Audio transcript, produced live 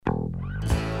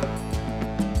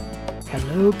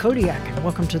Hello, Kodiak, and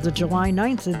welcome to the July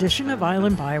 9th edition of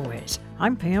Island Byways.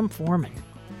 I'm Pam Foreman.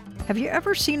 Have you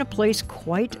ever seen a place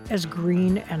quite as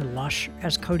green and lush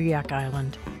as Kodiak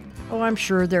Island? Oh, I'm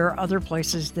sure there are other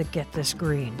places that get this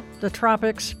green. The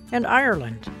tropics and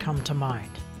Ireland come to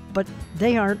mind. But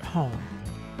they aren't home.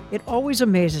 It always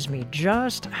amazes me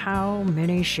just how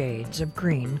many shades of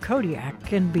green Kodiak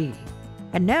can be.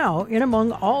 And now, in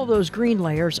among all those green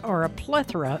layers are a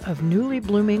plethora of newly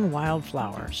blooming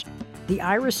wildflowers. The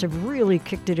iris have really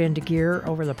kicked it into gear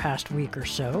over the past week or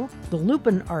so. The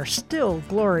lupin are still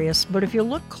glorious, but if you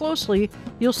look closely,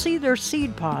 you'll see their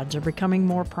seed pods are becoming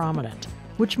more prominent,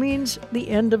 which means the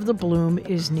end of the bloom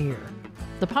is near.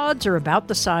 The pods are about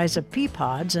the size of pea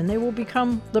pods, and they will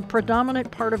become the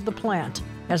predominant part of the plant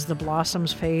as the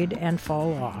blossoms fade and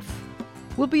fall off.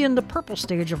 We'll be in the purple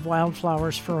stage of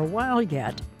wildflowers for a while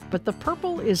yet, but the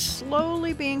purple is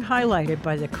slowly being highlighted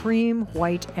by the cream,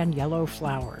 white, and yellow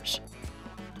flowers.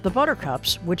 The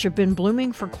buttercups, which have been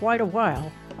blooming for quite a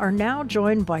while, are now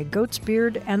joined by goat's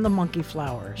beard and the monkey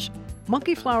flowers.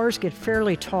 Monkey flowers get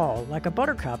fairly tall, like a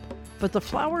buttercup, but the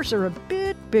flowers are a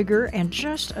bit bigger and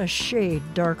just a shade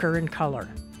darker in color.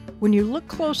 When you look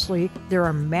closely, there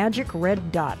are magic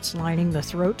red dots lining the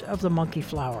throat of the monkey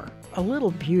flower, a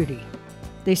little beauty.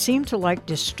 They seem to like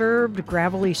disturbed,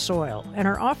 gravelly soil and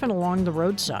are often along the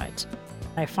roadsides.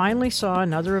 I finally saw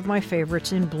another of my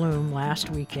favorites in bloom last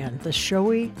weekend, the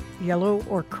showy, yellow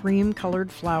or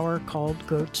cream-colored flower called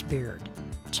goat's beard.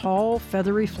 Tall,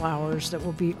 feathery flowers that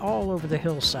will be all over the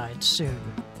hillsides soon.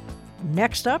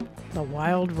 Next up, the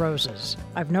wild roses.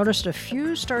 I've noticed a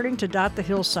few starting to dot the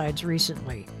hillsides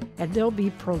recently, and they'll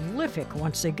be prolific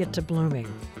once they get to blooming.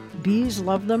 Bees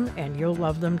love them, and you'll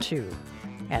love them too.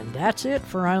 And that's it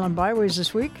for Island Byways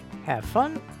this week. Have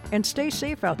fun and stay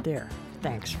safe out there.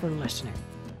 Thanks for listening.